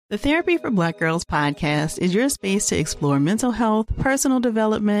The Therapy for Black Girls podcast is your space to explore mental health, personal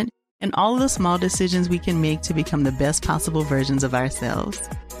development, and all of the small decisions we can make to become the best possible versions of ourselves.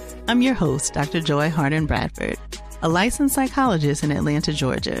 I'm your host, Dr. Joy Harden Bradford, a licensed psychologist in Atlanta,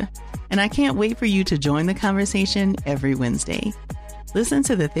 Georgia, and I can't wait for you to join the conversation every Wednesday. Listen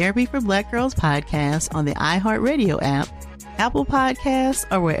to the Therapy for Black Girls podcast on the iHeartRadio app, Apple Podcasts,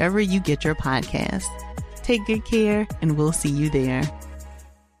 or wherever you get your podcasts. Take good care, and we'll see you there.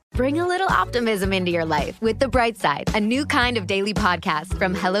 Bring a little optimism into your life with The Bright Side, a new kind of daily podcast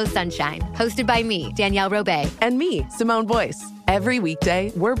from Hello Sunshine, hosted by me, Danielle Robay. And me, Simone Boyce. Every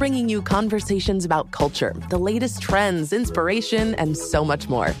weekday, we're bringing you conversations about culture, the latest trends, inspiration, and so much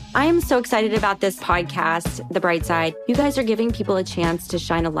more. I am so excited about this podcast, The Bright Side. You guys are giving people a chance to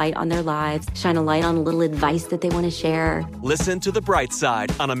shine a light on their lives, shine a light on a little advice that they want to share. Listen to The Bright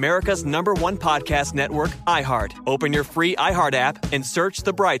Side on America's #1 podcast network, iHeart. Open your free iHeart app and search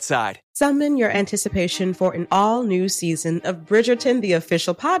The Bright Side. Summon your anticipation for an all-new season of Bridgerton, the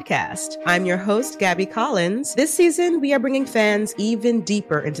official podcast. I'm your host, Gabby Collins. This season, we are bringing fans even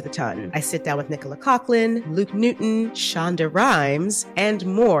deeper into the ton. I sit down with Nicola Coughlan, Luke Newton, Shonda Rhimes, and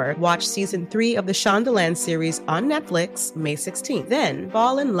more. Watch season 3 of the Shondaland series on Netflix, May 16th. Then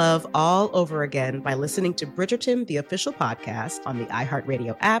fall in love all over again by listening to Bridgerton, the official podcast on the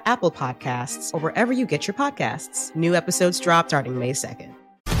iHeartRadio app, Apple Podcasts, or wherever you get your podcasts. New episodes drop starting May 2nd.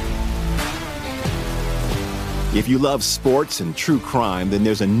 If you love sports and true crime, then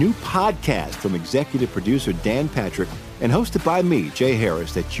there's a new podcast from executive producer Dan Patrick and hosted by me, Jay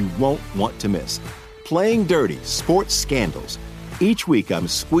Harris, that you won't want to miss. Playing Dirty: Sports Scandals. Each week, I'm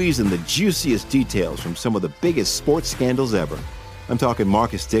squeezing the juiciest details from some of the biggest sports scandals ever. I'm talking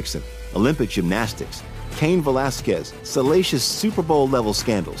Marcus Dixon, Olympic gymnastics, Cain Velasquez, salacious Super Bowl-level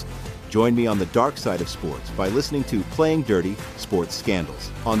scandals. Join me on the dark side of sports by listening to Playing Dirty: Sports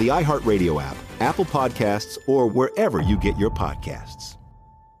Scandals on the iHeartRadio app, Apple Podcasts, or wherever you get your podcasts.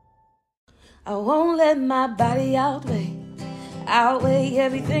 I won't let my body outweigh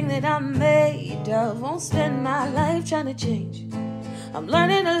everything that I'm made of. Won't spend my life trying to change. I'm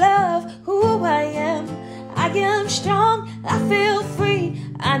learning to love who I am. I am strong, I feel free.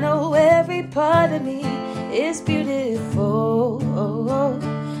 I know every part of me is beautiful.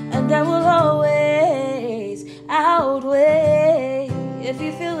 And that will always outweigh. If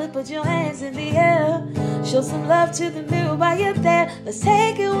you feel it, put your hands in the air. Show some love to the mirror while you're there. Let's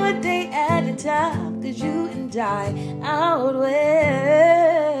take it one day at a time, 'cause you and I outweigh.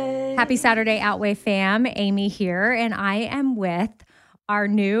 Happy Saturday, Outweigh fam. Amy here, and I am with our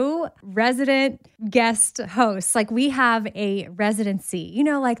new resident guest hosts. Like, we have a residency, you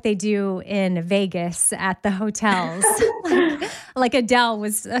know, like they do in Vegas at the hotels. like Adele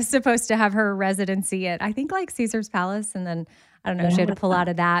was supposed to have her residency at, I think, like Caesar's Palace. And then, I don't know, she had to pull out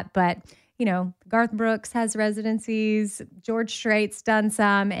of that. But, you know, Garth Brooks has residencies. George Strait's done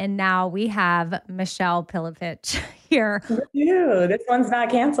some. And now we have Michelle Pilovich here. Ew, this one's not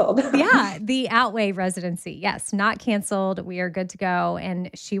canceled. Yeah, the Outweigh residency. Yes, not canceled. We are good to go.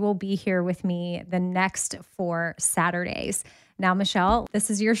 And she will be here with me the next 4 Saturdays. Now, Michelle, this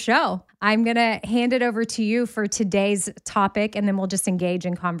is your show. I'm going to hand it over to you for today's topic, and then we'll just engage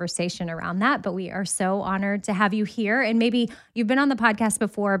in conversation around that. But we are so honored to have you here. And maybe you've been on the podcast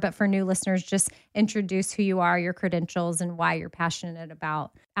before, but for new listeners, just introduce who you are, your credentials, and why you're passionate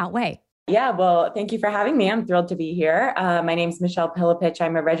about Outweigh. Yeah, well, thank you for having me. I'm thrilled to be here. My name is Michelle Pilovich.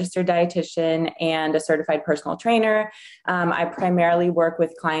 I'm a registered dietitian and a certified personal trainer. I primarily work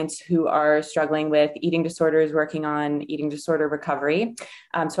with clients who are struggling with eating disorders, working on eating disorder recovery.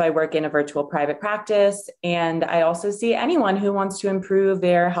 So I work in a virtual private practice, and I also see anyone who wants to improve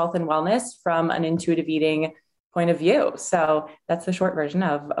their health and wellness from an intuitive eating point of view. So that's the short version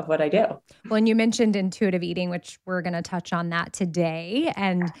of what I do. Well, and you mentioned intuitive eating, which we're going to touch on that today,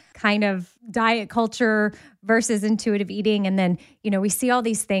 and kind of diet culture versus intuitive eating. And then, you know, we see all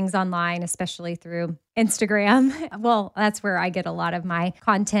these things online, especially through Instagram. Well, that's where I get a lot of my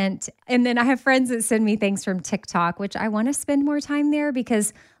content. And then I have friends that send me things from TikTok, which I want to spend more time there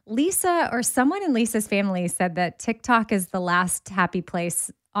because Lisa or someone in Lisa's family said that TikTok is the last happy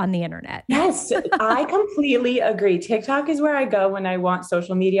place on the internet. Yes, I completely agree. TikTok is where I go when I want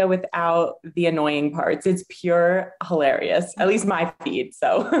social media without the annoying parts. It's pure hilarious, at least my feed.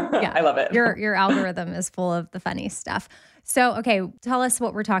 So yeah, I love it. Your algorithm is full of the funny stuff. So, okay, tell us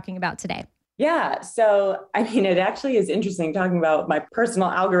what we're talking about today. Yeah. So, I mean, it actually is interesting talking about my personal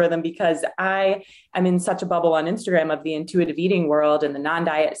algorithm because I am in such a bubble on Instagram of the intuitive eating world and the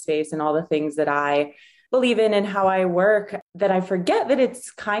non-diet space and all the things that I believe in and how I work that I forget that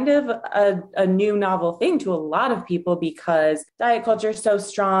it's kind of a new novel thing to a lot of people because diet culture is so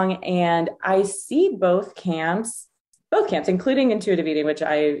strong. And I see both camps, including intuitive eating, which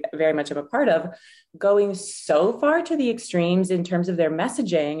I very much am a part of, going so far to the extremes in terms of their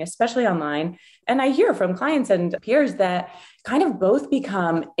messaging, especially online. And I hear from clients and peers that kind of both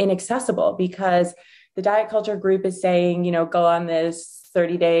become inaccessible because the diet culture group is saying, go on this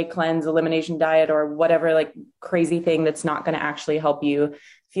 30-day cleanse elimination diet or whatever, like crazy thing that's not going to actually help you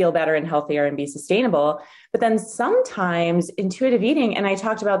feel better and healthier and be sustainable. But then sometimes intuitive eating, and I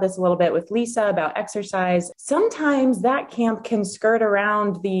talked about this a little bit with Lisa about exercise, sometimes that camp can skirt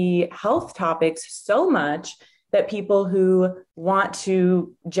around the health topics so much that people who want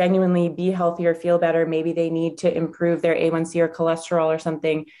to genuinely be healthier, feel better, maybe they need to improve their A1C or cholesterol or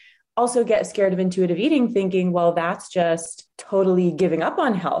something, also get scared of intuitive eating thinking, well, that's just totally giving up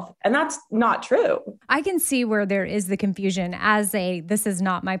on health. And that's not true. I can see where there is the confusion this is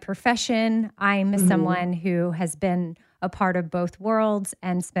not my profession. I'm someone who has been a part of both worlds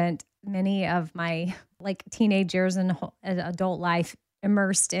and spent many of my teenage years and adult life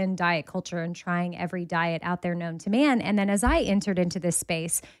immersed in diet culture and trying every diet out there known to man. And then as I entered into this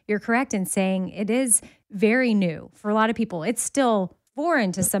space, you're correct in saying it is very new for a lot of people. It's still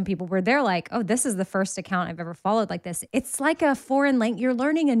foreign to some people where they're like, oh, this is the first account I've ever followed like this. It's like a foreign language. You're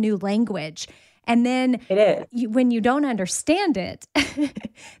learning a new language. And then when you don't understand it,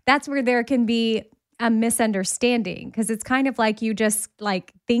 that's where there can be a misunderstanding because it's kind of like you just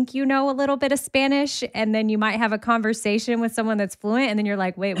think you know a little bit of Spanish and then you might have a conversation with someone that's fluent and then you're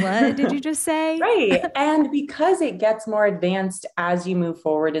like, wait, what did you just say? Right. And because it gets more advanced as you move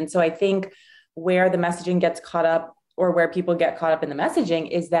forward. And so I think where the messaging gets caught up or where people get caught up in the messaging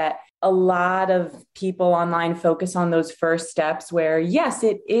is that a lot of people online focus on those first steps where, yes,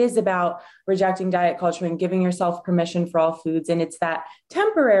 it is about rejecting diet culture and giving yourself permission for all foods. And it's that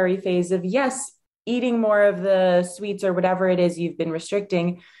temporary phase of, yes, eating more of the sweets or whatever it is you've been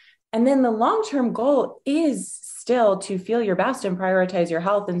restricting. And then the long-term goal is still to feel your best and prioritize your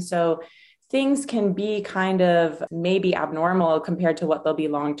health. And so things can be kind of maybe abnormal compared to what they'll be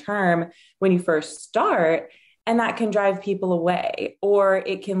long-term when you first start. And that can drive people away, or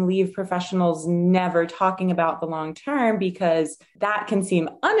it can leave professionals never talking about the long term because that can seem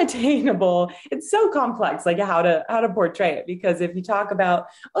unattainable. It's so complex, how to portray it. Because if you talk about,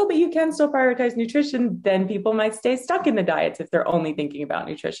 oh, but you can still prioritize nutrition, then people might stay stuck in the diets if they're only thinking about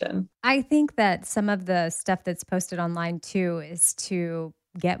nutrition. I think that some of the stuff that's posted online too is to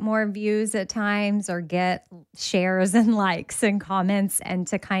get more views at times or get shares and likes and comments and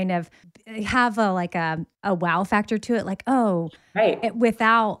to kind of have a wow factor to it.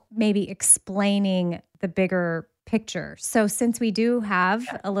 Without maybe explaining the bigger picture. So since we do have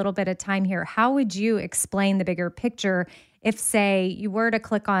a little bit of time here, how would you explain the bigger picture if, say, you were to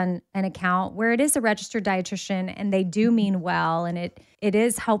click on an account where it is a registered dietitian and they do mean well and it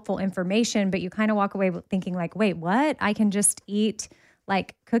is helpful information, but you kind of walk away thinking wait, what? I can just eat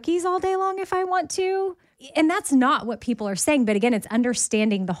cookies all day long if I want to. And that's not what people are saying. But again, it's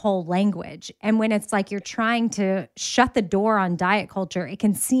understanding the whole language. And when it's you're trying to shut the door on diet culture, it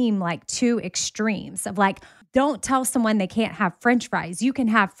can seem like two extremes of don't tell someone they can't have French fries. You can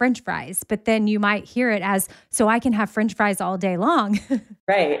have French fries, but then you might hear it as, so I can have French fries all day long.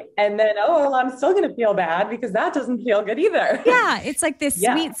 Right. And then, I'm still going to feel bad because that doesn't feel good either. Yeah. It's this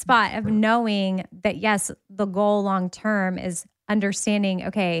sweet spot of knowing that, yes, the goal long-term is understanding,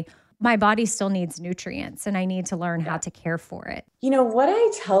 okay, my body still needs nutrients and I need to learn how to care for it. What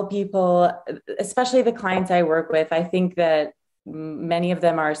I tell people, especially the clients I work with, I think that many of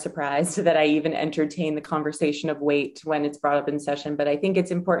them are surprised that I even entertain the conversation of weight when it's brought up in session. But I think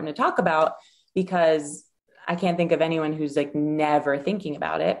it's important to talk about because I can't think of anyone who's never thinking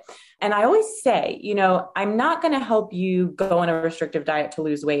about it. And I always say, I'm not going to help you go on a restrictive diet to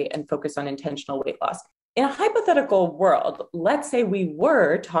lose weight and focus on intentional weight loss. In a hypothetical world, let's say we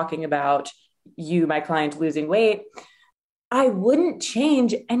were talking about you, my client, losing weight, I wouldn't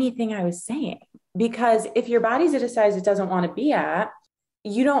change anything I was saying. Because if your body's at a size it doesn't want to be at,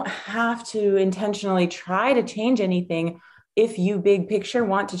 you don't have to intentionally try to change anything. If you big picture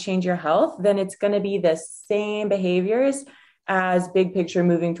want to change your health, then it's going to be the same behaviors as big picture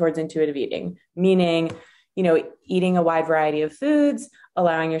moving towards intuitive eating, meaning, eating a wide variety of foods,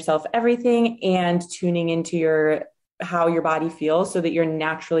 allowing yourself everything and tuning into how your body feels so that you're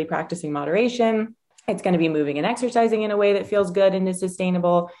naturally practicing moderation. It's going to be moving and exercising in a way that feels good and is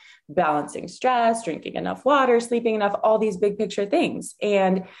sustainable, balancing stress, drinking enough water, sleeping enough, all these big picture things.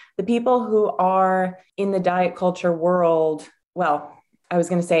 And the people who are in the diet culture world, well, I was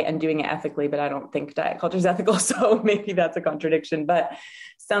going to say, and doing it ethically, but I don't think diet culture is ethical. So maybe that's a contradiction, but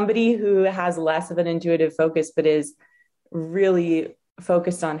somebody who has less of an intuitive focus, but is really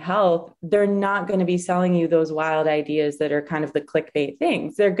focused on health, they're not going to be selling you those wild ideas that are kind of the clickbait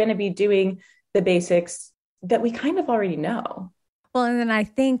things. They're going to be doing the basics that we kind of already know. Well, and then I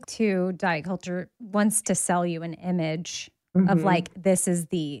think too, diet culture wants to sell you an image of like, this is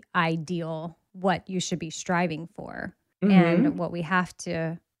the ideal, what you should be striving for. And what we have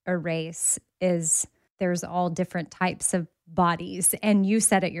to erase is there's all different types of bodies. And you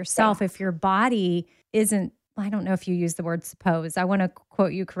said it yourself, if your body isn't, I don't know if you use the word suppose, I want to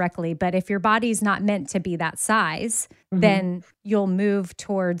quote you correctly, but if your body's not meant to be that size, then you'll move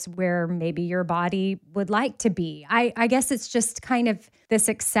towards where maybe your body would like to be. I guess it's just kind of this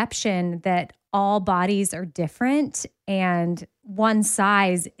exception that all bodies are different and one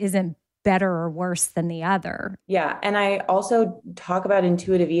size isn't better or worse than the other. Yeah. And I also talk about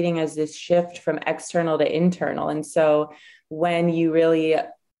intuitive eating as this shift from external to internal. And so when you really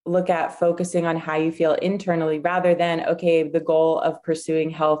look at focusing on how you feel internally rather than, okay, the goal of pursuing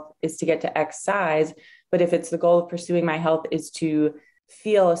health is to get to X size. But if it's the goal of pursuing my health is to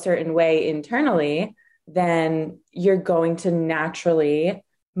feel a certain way internally, then you're going to naturally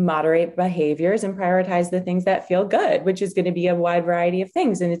moderate behaviors and prioritize the things that feel good, which is going to be a wide variety of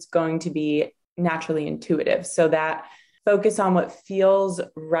things. And it's going to be naturally intuitive. So that focus on what feels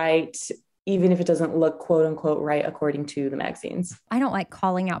right, even if it doesn't look quote unquote right according to the magazines. I don't like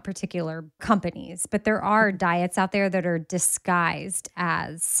calling out particular companies, but there are diets out there that are disguised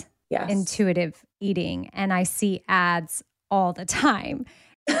as intuitive eating. And I see ads all the time.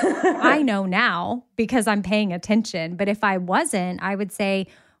 I know now because I'm paying attention. But if I wasn't, I would say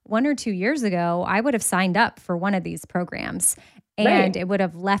 1 or 2 years ago, I would have signed up for one of these programs and it would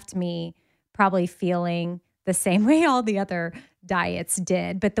have left me probably feeling the same way all the other diets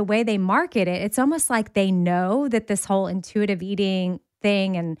did. But the way they market it, it's almost like they know that this whole intuitive eating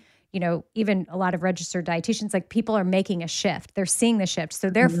thing and, you know, even a lot of registered dietitians, like people are making a shift. They're seeing the shift. So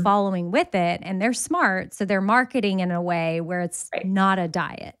they're following with it and they're smart. So they're marketing in a way where it's not a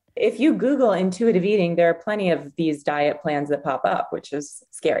diet. If you Google intuitive eating, there are plenty of these diet plans that pop up, which is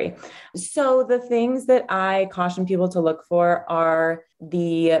scary. So the things that I caution people to look for are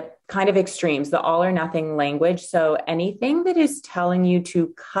the kind of extremes, the all or nothing language. So anything that is telling you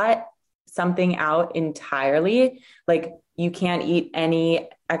to cut something out entirely, like you can't eat any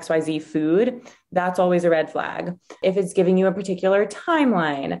XYZ food, that's always a red flag. If it's giving you a particular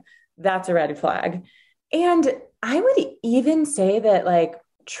timeline, that's a red flag. And I would even say that like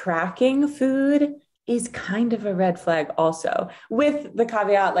tracking food is kind of a red flag also, with the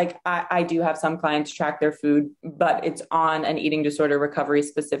caveat, like I do have some clients track their food, but it's on an eating disorder recovery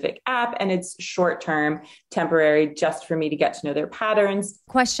specific app and it's short-term, temporary, just for me to get to know their patterns.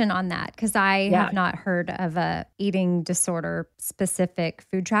 Question on that, because I have not heard of a eating disorder specific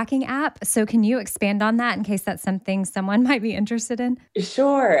food tracking app. So can you expand on that in case that's something someone might be interested in?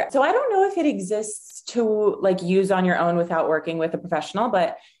 Sure. So I don't know if it exists to like use on your own without working with a professional,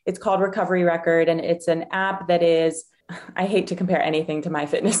 but it's called Recovery Record. And it's an app that is, I hate to compare anything to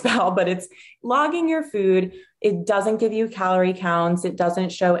MyFitnessPal, but it's logging your food. It doesn't give you calorie counts. It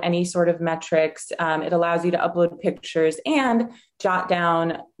doesn't show any sort of metrics. It allows you to upload pictures and jot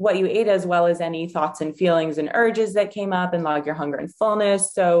down what you ate, as well as any thoughts and feelings and urges that came up, and log your hunger and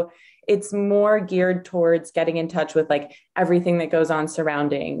fullness. So it's more geared towards getting in touch with like everything that goes on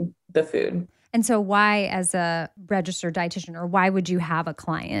surrounding the food. And so why, as a registered dietitian, or why would you have a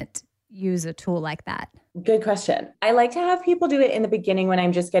client use a tool like that? Good question. I like to have people do it in the beginning when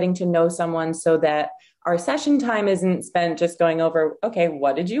I'm just getting to know someone, so that our session time isn't spent just going over, okay,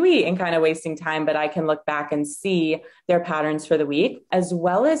 what did you eat, and kind of wasting time, but I can look back and see their patterns for the week, as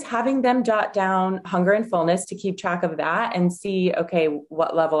well as having them jot down hunger and fullness to keep track of that and see, okay,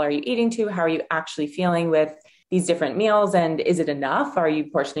 what level are you eating to? How are you actually feeling with these different meals? And is it enough? Are you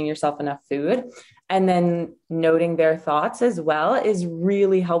portioning yourself enough food? And then noting their thoughts as well is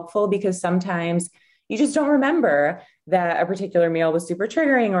really helpful, because sometimes you just don't remember that a particular meal was super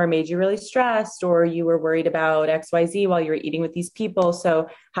triggering or made you really stressed, or you were worried about XYZ while you were eating with these people. So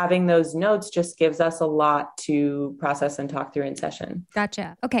having those notes just gives us a lot to process and talk through in session.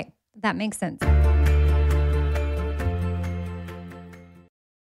 Gotcha. Okay. That makes sense.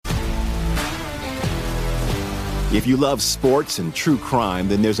 If you love sports and true crime,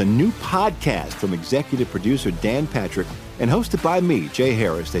 then there's a new podcast from executive producer Dan Patrick and hosted by me, Jay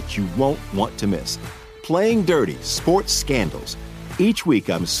Harris, that you won't want to miss. Playing Dirty: Sports Scandals. Each week,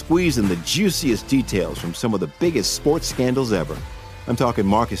 I'm squeezing the juiciest details from some of the biggest sports scandals ever. I'm talking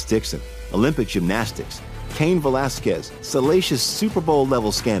Marcus Dixon, Olympic gymnastics, Cain Velasquez, salacious Super Bowl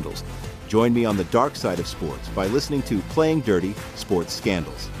level scandals. Join me on the dark side of sports by listening to Playing Dirty Sports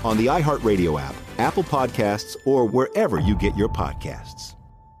Scandals on the iHeartRadio app, Apple Podcasts, or wherever you get your podcasts.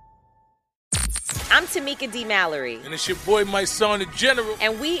 I'm Tamika D. Mallory. And it's your boy, my son, the General.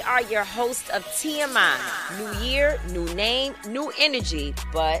 And we are your hosts of TMI. New year, new name, new energy,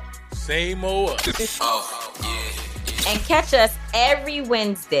 but same old. Oh, yeah. And catch us every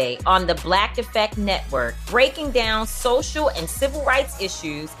Wednesday on the Black Effect Network, breaking down social and civil rights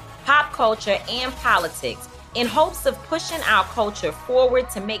issues, pop culture, and politics in hopes of pushing our culture forward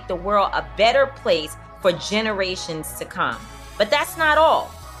to make the world a better place for generations to come. But that's not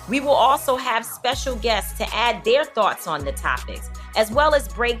all. We will also have special guests to add their thoughts on the topics, as well as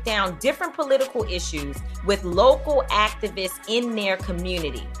break down different political issues with local activists in their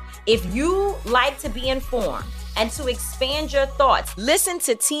community. If you like to be informed and to expand your thoughts, listen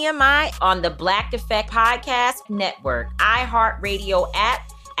to TMI on the Black Effect Podcast Network, iHeartRadio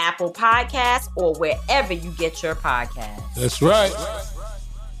app, Apple Podcasts, or wherever you get your podcasts. That's right.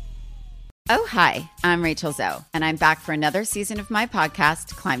 Oh, hi, I'm Rachel Zoe, and I'm back for another season of my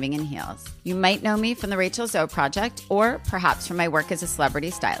podcast, Climbing in Heels. You might know me from the Rachel Zoe Project, or perhaps from my work as a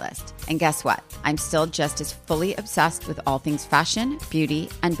celebrity stylist. And guess what? I'm still just as fully obsessed with all things fashion, beauty,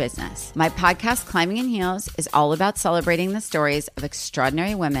 and business. My podcast, Climbing in Heels, is all about celebrating the stories of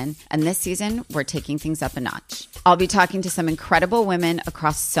extraordinary women, and this season, we're taking things up a notch. I'll be talking to some incredible women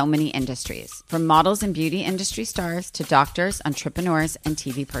across so many industries, from models and beauty industry stars to doctors, entrepreneurs, and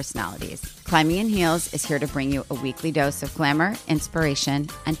TV personalities. Climbing in Heels is here to bring you a weekly dose of glamour, inspiration,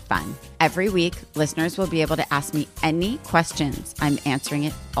 and fun. Every week, listeners will be able to ask me any questions. I'm answering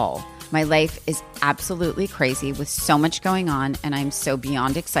it all. My life is absolutely crazy with so much going on, and I'm so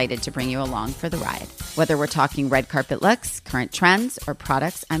beyond excited to bring you along for the ride. Whether we're talking red carpet looks, current trends, or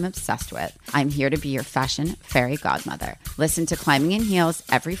products I'm obsessed with, I'm here to be your fashion fairy godmother. Listen to Climbing in Heels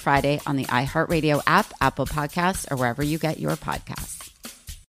every Friday on the iHeartRadio app, Apple Podcasts, or wherever you get your podcasts.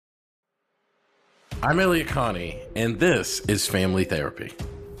 I'm Elliot Connie, and this is Family Therapy.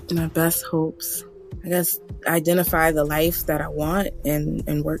 My best hopes, I guess, identify the life that I want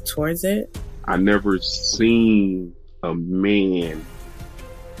and work towards it. I never seen a man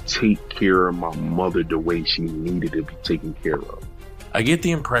take care of my mother the way she needed to be taken care of. I get the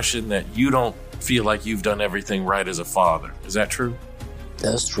impression that you don't feel like you've done everything right as a father. Is that true?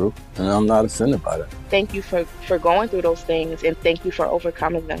 That's true, and I'm not offended by that. Thank you for going through those things, and thank you for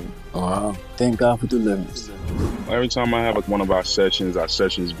overcoming them. Wow. Thank God for deliverance. Every time I have one of our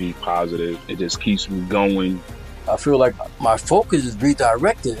sessions be positive. It just keeps me going. I feel like my focus is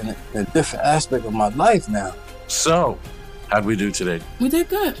redirected in a different aspect of my life now. So, how'd we do today? We did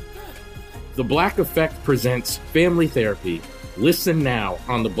good. The Black Effect presents Family Therapy. Listen now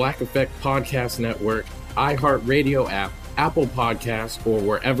on the Black Effect Podcast Network, iHeartRadio app, Apple Podcasts, or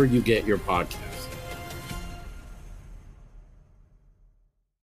wherever you get your podcasts.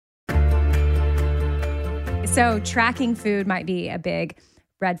 So tracking food might be a big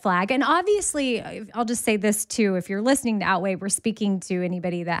red flag. And obviously, I'll just say this too, if you're listening to Outweigh, we're speaking to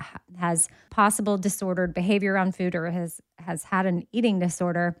anybody that has possible disordered behavior around food or has had an eating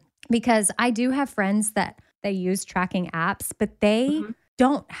disorder, because I do have friends that they use tracking apps, but they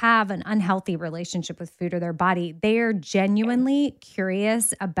don't have an unhealthy relationship with food or their body. They are genuinely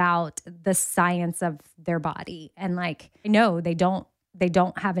curious about the science of their body. And like, no, they don't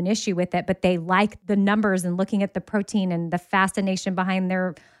have an issue with it, but they like the numbers and looking at the protein and the fascination behind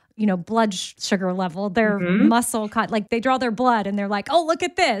their, blood sugar level, their muscle cut. Like they draw their blood and they're like, oh, look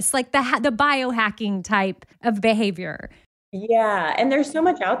at this, like the biohacking type of behavior. Yeah. And there's so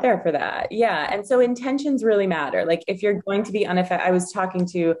much out there for that. Yeah. And so intentions really matter. Like if you're going to be unaffected, I was talking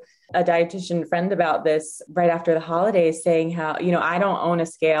to a dietitian friend about this right after the holidays, saying how, I don't own a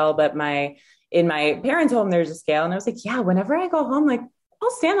scale, but in my parents' home, there's a scale. And I was like, yeah, whenever I go home, like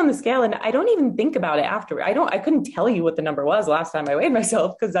I'll stand on the scale and I don't even think about it afterward. I couldn't tell you what the number was last time I weighed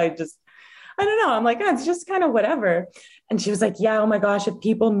myself, because I don't know. I'm like, it's just kind of whatever. And she was like, yeah, oh my gosh, if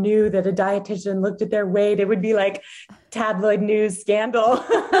people knew that a dietitian looked at their weight, it would be like tabloid news scandal.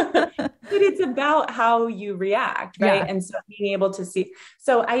 But it's about how you react, right? Yeah. And so being able to see.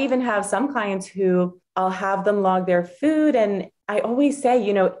 So I even have some clients who I'll have them log their food. And I always say,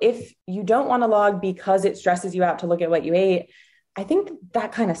 if you don't want to log because it stresses you out to look at what you ate, I think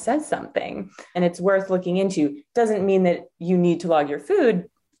that kind of says something, and it's worth looking into. Doesn't mean that you need to log your food,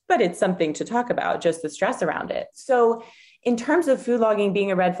 but it's something to talk about, just the stress around it. So in terms of food logging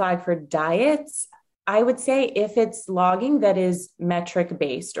being a red flag for diets, I would say if it's logging that is metric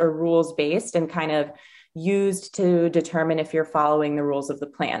based or rules based and kind of used to determine if you're following the rules of the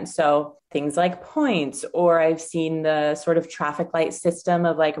plan. So things like points, or I've seen the sort of traffic light system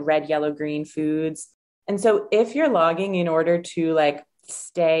of like red, yellow, green foods. And so if you're logging in order to like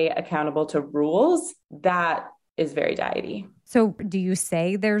stay accountable to rules, that is very diety. So do you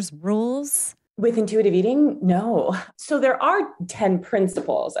say there's rules? With intuitive eating? No. So there are 10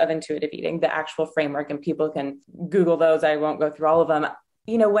 principles of intuitive eating, the actual framework, and people can Google those. I won't go through all of them.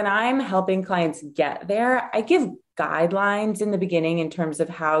 You know, when I'm helping clients get there, I give guidelines in the beginning in terms of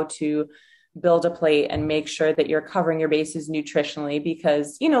how to build a plate and make sure that you're covering your bases nutritionally,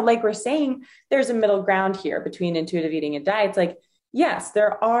 because, you know, like we're saying, there's a middle ground here between intuitive eating and diets. Like, yes,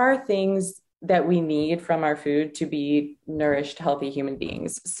 there are things that we need from our food to be nourished, healthy human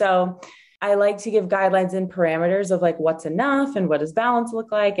beings. So I like to give guidelines and parameters of like what's enough and what does balance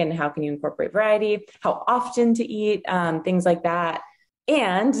look like and how can you incorporate variety, how often to eat, things like that.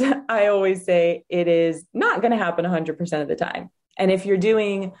 And I always say it is not going to happen 100% of the time. And if you're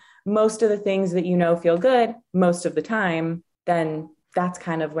doing most of the things that you know feel good most of the time, then that's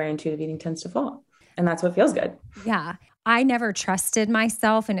kind of where intuitive eating tends to fall. And that's what feels good. Yeah. I never trusted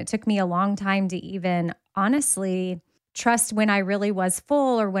myself, and it took me a long time to even honestly trust when I really was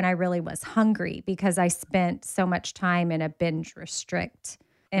full or when I really was hungry, because I spent so much time in a binge restrict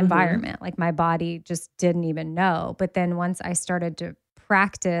environment. Like my body just didn't even know. But then once I started to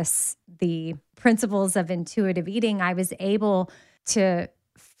practice the principles of intuitive eating, I was able to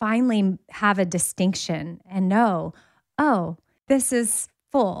finally have a distinction and know, oh, this is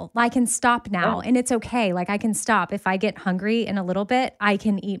full. I can stop now and it's okay. Like I can stop. If I get hungry in a little bit, I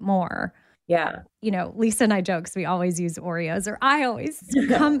can eat more. Yeah. You know, Lisa and I joke, 'cause we always use Oreos, or I always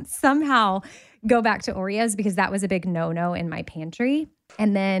somehow go back to Oreos because that was a big no-no in my pantry.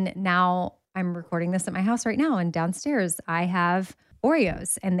 And then now I'm recording this at my house right now, and downstairs I have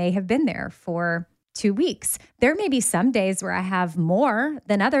Oreos, and they have been there for 2 weeks. There may be some days where I have more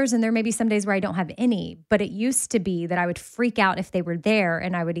than others, and there may be some days where I don't have any, but it used to be that I would freak out if they were there,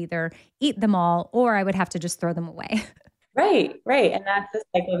 and I would either eat them all or I would have to just throw them away. Right. And that's the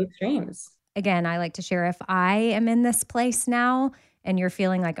cycle of extremes. Again, I like to share, if I am in this place now and you're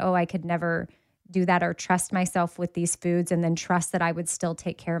feeling like, oh, I could never do that or trust myself with these foods, and then trust that I would still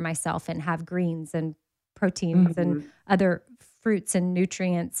take care of myself and have greens and proteins and other fruits and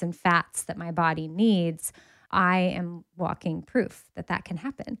nutrients and fats that my body needs, I am walking proof that that can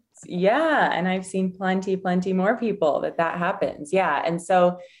happen. Yeah. And I've seen plenty more people that happens. Yeah. And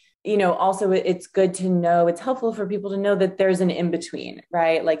so, you know, also it's good to know, it's helpful for people to know that there's an in-between,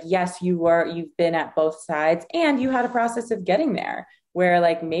 right? Like, yes, you've been at both sides, and you had a process of getting there where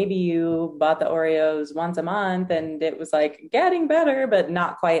like maybe you bought the Oreos once a month and it was like getting better, but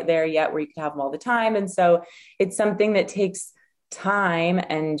not quite there yet where you could have them all the time. And so it's something that takes time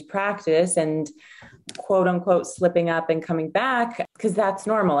and practice and quote unquote slipping up and coming back, because that's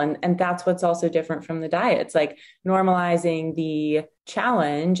normal. And that's what's also different from the diet. It's like normalizing the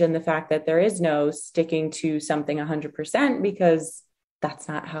challenge and the fact that there is no sticking to something 100%, because that's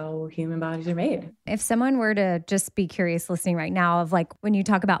not how human bodies are made. If someone were to just be curious listening right now of like, when you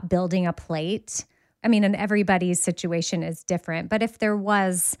talk about building a plate, I mean, and everybody's situation is different, but if there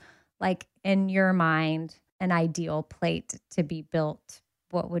was like in your mind an ideal plate to be built,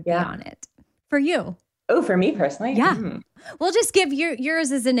 what would be on it for you? Oh, for me personally? Yeah. Well, just give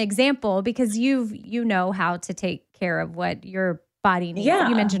yours as an example, because you know how to take care of what your body needs. Yeah.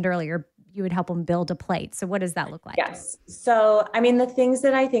 You mentioned earlier you would help them build a plate. So what does that look like? Yes. So, I mean, the things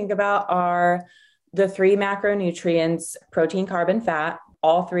that I think about are the 3 macronutrients: protein, carb, and fat.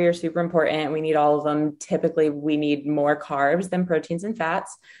 All 3 are super important. We need all of them. Typically, we need more carbs than proteins and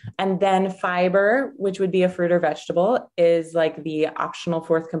fats. And then fiber, which would be a fruit or vegetable, is like the optional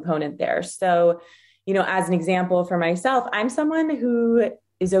 4th component there. So, you know, as an example for myself, I'm someone who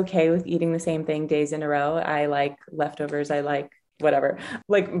is okay with eating the same thing days in a row. I like leftovers. I like whatever.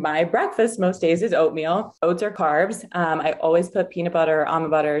 Like my breakfast most days is oatmeal. Oats are carbs. I always put peanut butter or almond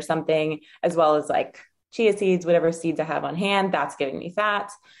butter or something, as well as like chia seeds, whatever seeds I have on hand. That's giving me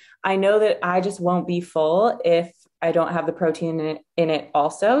fat. I know that I just won't be full if I don't have the protein in it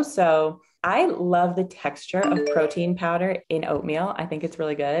also. So I love the texture of protein powder in oatmeal. I think it's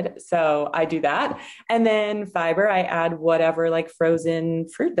really good. So I do that. And then fiber, I add whatever like frozen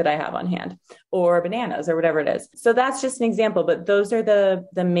fruit that I have on hand, or bananas or whatever it is. So that's just an example, but those are the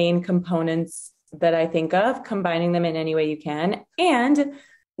main components that I think of, combining them in any way you can. And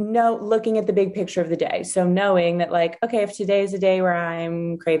looking at the big picture of the day. So knowing that like, okay, if today is a day where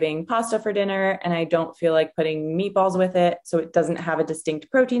I'm craving pasta for dinner and I don't feel like putting meatballs with it, so it doesn't have a distinct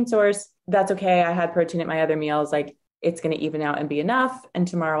protein source, that's okay. I had protein at my other meals. Like it's going to even out and be enough. And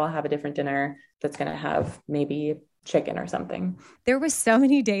tomorrow I'll have a different dinner that's going to have maybe chicken or something. There was so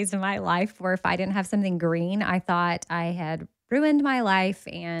many days in my life where if I didn't have something green, I thought I had ruined my life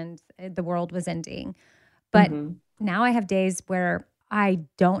and the world was ending. But now I have days where I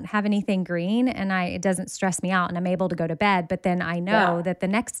don't have anything green and it doesn't stress me out and I'm able to go to bed. But then I know that the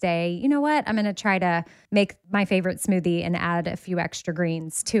next day, you know what? I'm going to try to make my favorite smoothie and add a few extra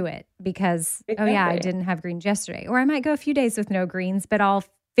greens to it because, oh yeah, I didn't have greens yesterday. Or I might go a few days with no greens, but I'll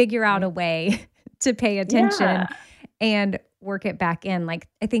figure out a way to pay attention and work it back in. Like,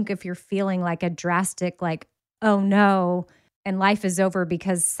 I think if you're feeling like a drastic, like, oh no, and life is over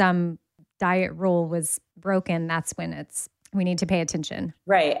because some diet rule was broken, that's when we need to pay attention.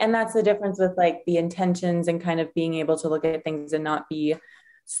 Right. And that's the difference with like the intentions and kind of being able to look at things and not be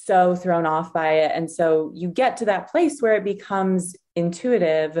so thrown off by it. And so you get to that place where it becomes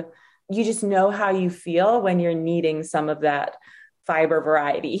intuitive. You just know how you feel when you're needing some of that fiber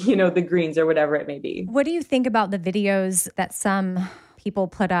variety, the greens or whatever it may be. What do you think about the videos that some people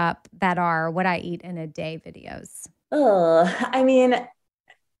put up that are what I eat in a day videos? I mean,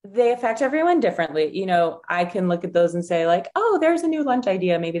 they affect everyone differently. I can look at those and say like, oh, there's a new lunch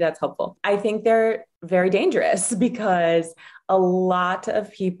idea. Maybe that's helpful. I think they're very dangerous because a lot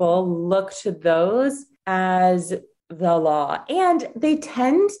of people look to those as the law. And they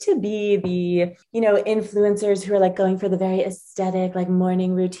tend to be the, influencers who are like going for the very aesthetic, like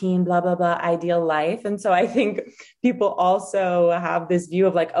morning routine, blah, blah, blah, ideal life. And so I think people also have this view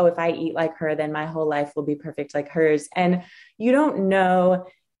of like, oh, if I eat like her, then my whole life will be perfect like hers. And you don't know,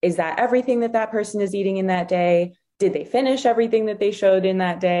 is that everything that person is eating in that day? Did they finish everything that they showed in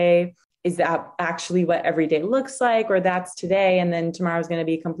that day? Is that actually what every day looks like? Or that's today, and then tomorrow's going to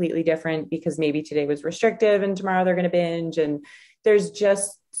be completely different because maybe today was restrictive and tomorrow they're going to binge. And there's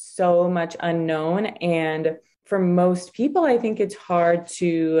just so much unknown. And for most people, I think it's hard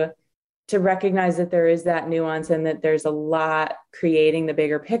to recognize that there is that nuance and that there's a lot creating the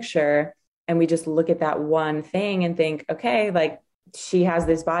bigger picture. And we just look at that one thing and think, okay, like she has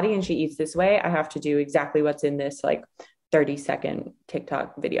this body and she eats this way. I have to do exactly what's in this like 30-second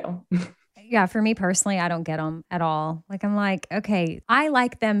TikTok video. Yeah, for me personally, I don't get them at all. Like, I'm like, okay, I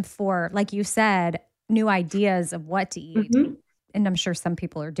like them for, like you said, new ideas of what to eat. And I'm sure some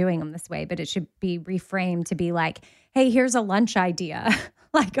people are doing them this way, but it should be reframed to be like, hey, here's a lunch idea.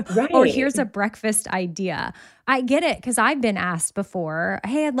 Or here's a breakfast idea. I get it because I've been asked before,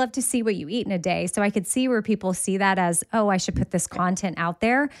 hey, I'd love to see what you eat in a day. So I could see where people see that as, oh, I should put this content out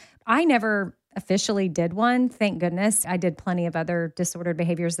there. I never officially did one. Thank goodness. I did plenty of other disordered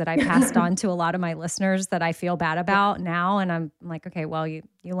behaviors that I passed on to a lot of my listeners that I feel bad about now. And I'm like, okay, well, you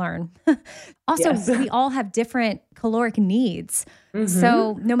learn. Also, we all have different caloric needs.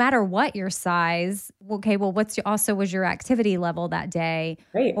 So no matter what your size, okay, well, was your activity level that day?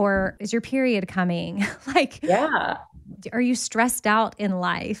 Right. Or is your period coming? Are you stressed out in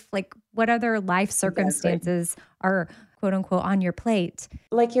life? Like, what other life circumstances are quote unquote on your plate?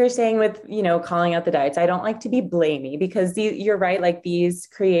 Like you're saying with, calling out the diets, I don't like to be blamey because you're right. Like these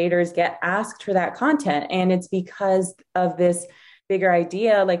creators get asked for that content and it's because of this bigger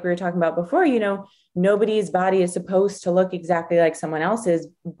idea. Like we were talking about before, nobody's body is supposed to look exactly like someone else's,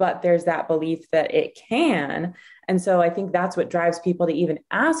 but there's that belief that it can. And so I think that's what drives people to even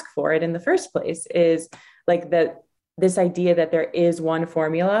ask for it in the first place is like this idea that there is one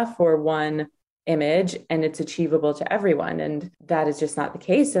formula for one image and it's achievable to everyone. And that is just not the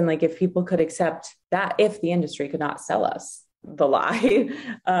case. And like, if people could accept that, if the industry could not sell us the lie,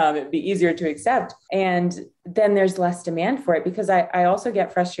 it'd be easier to accept. And then there's less demand for it because I also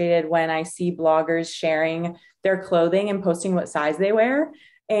get frustrated when I see bloggers sharing their clothing and posting what size they wear.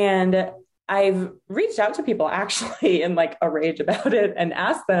 And I've reached out to people actually in like a rage about it and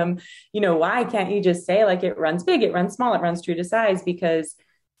asked them, why can't you just say like it runs big, it runs small, it runs true to size? Because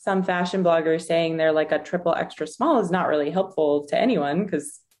some fashion bloggers saying they're like a triple extra small is not really helpful to anyone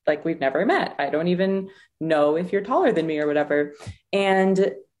because like we've never met. I don't even know if you're taller than me or whatever.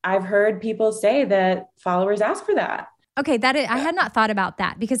 And I've heard people say that followers ask for that. Okay, I had not thought about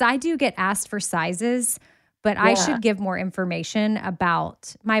that because I do get asked for sizes, but I should give more information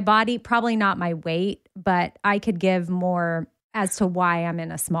about my body, probably not my weight, but I could give more as to why I'm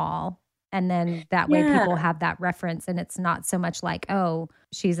in a small. And then that way people have that reference and it's not so much like, oh,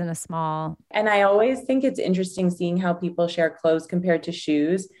 she's in a small. And I always think it's interesting seeing how people share clothes compared to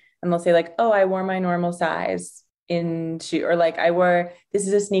shoes. And they'll say like, oh, I wore my normal size in shoe, or like this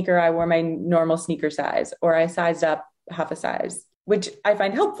is a sneaker, I wore my normal sneaker size, or I sized up half a size, which I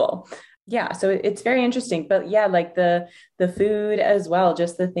find helpful. Yeah. So it's very interesting, but yeah, like the food as well,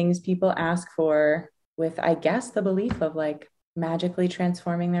 just the things people ask for with, I guess, the belief of like magically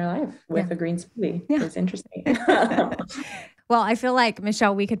transforming their life with a green smoothie. Yeah. It's interesting. Well, I feel like,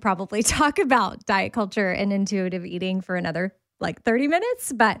 Michelle, we could probably talk about diet culture and intuitive eating for another like 30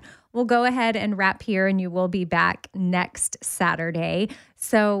 minutes, but we'll go ahead and wrap here, and you will be back next Saturday.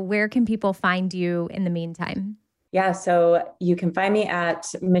 So where can people find you in the meantime? Yeah, so you can find me at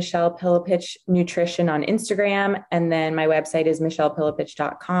Michelle Pilipich Nutrition on Instagram, and then my website is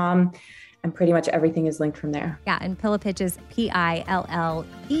michellepilipich.com. And pretty much everything is linked from there. Yeah, and Pilipich is Pillipich.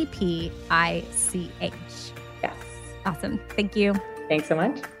 Yes. Awesome. Thank you. Thanks so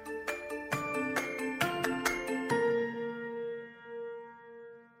much.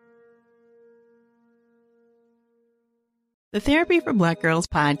 The Therapy for Black Girls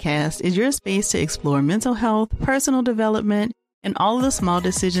podcast is your space to explore mental health, personal development, and all of the small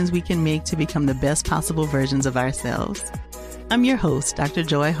decisions we can make to become the best possible versions of ourselves. I'm your host, Dr.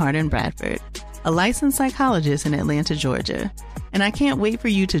 Joy Harden Bradford, a licensed psychologist in Atlanta, Georgia, and I can't wait for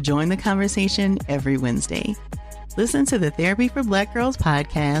you to join the conversation every Wednesday. Listen to the Therapy for Black Girls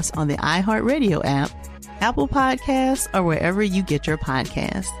podcast on the iHeartRadio app, Apple Podcasts, or wherever you get your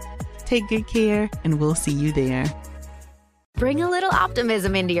podcasts. Take good care, and we'll see you there. Bring a little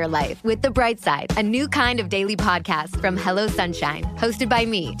optimism into your life with The Bright Side, a new kind of daily podcast from Hello Sunshine, hosted by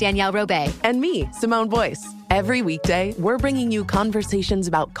me, Danielle Robay. And me, Simone Boyce. Every weekday, we're bringing you conversations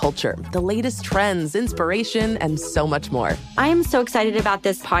about culture, the latest trends, inspiration, and so much more. I am so excited about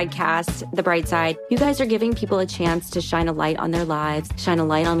this podcast, The Bright Side. You guys are giving people a chance to shine a light on their lives, shine a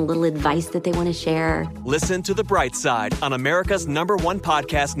light on a little advice that they want to share. Listen to The Bright Side on America's #1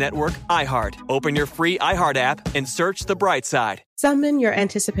 podcast network, iHeart. Open your free iHeart app and search The Bright Side. Summon your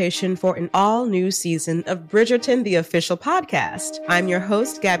anticipation for an all-new season of Bridgerton, the official podcast. I'm your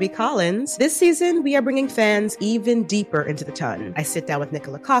host, Gabby Collins. This season, we are bringing fans even deeper into the ton. I sit down with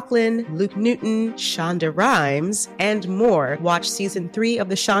Nicola Coughlan, Luke Newton, Shonda Rhimes, and more. Watch season 3 of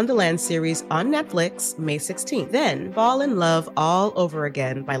the Shondaland series on Netflix, May 16th. Then fall in love all over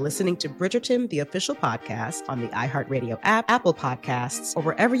again by listening to Bridgerton, the official podcast on the iHeartRadio app, Apple Podcasts, or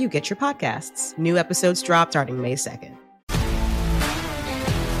wherever you get your podcasts. New episodes drop starting May 2nd.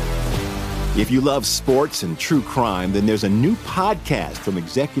 If you love sports and true crime, then there's a new podcast from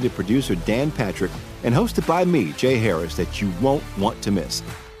executive producer Dan Patrick and hosted by me, Jay Harris, that you won't want to miss.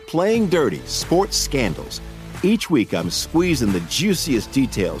 Playing Dirty: Sports Scandals. Each week, I'm squeezing the juiciest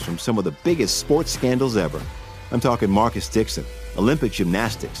details from some of the biggest sports scandals ever. I'm talking Marcus Dixon, Olympic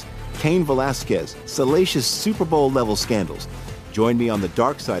gymnastics, Cain Velasquez, salacious Super Bowl-level scandals. Join me on the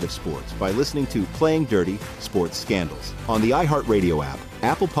dark side of sports by listening to Playing Dirty: Sports Scandals on the iHeartRadio app,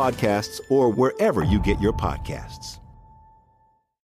 Apple Podcasts, or wherever you get your podcasts.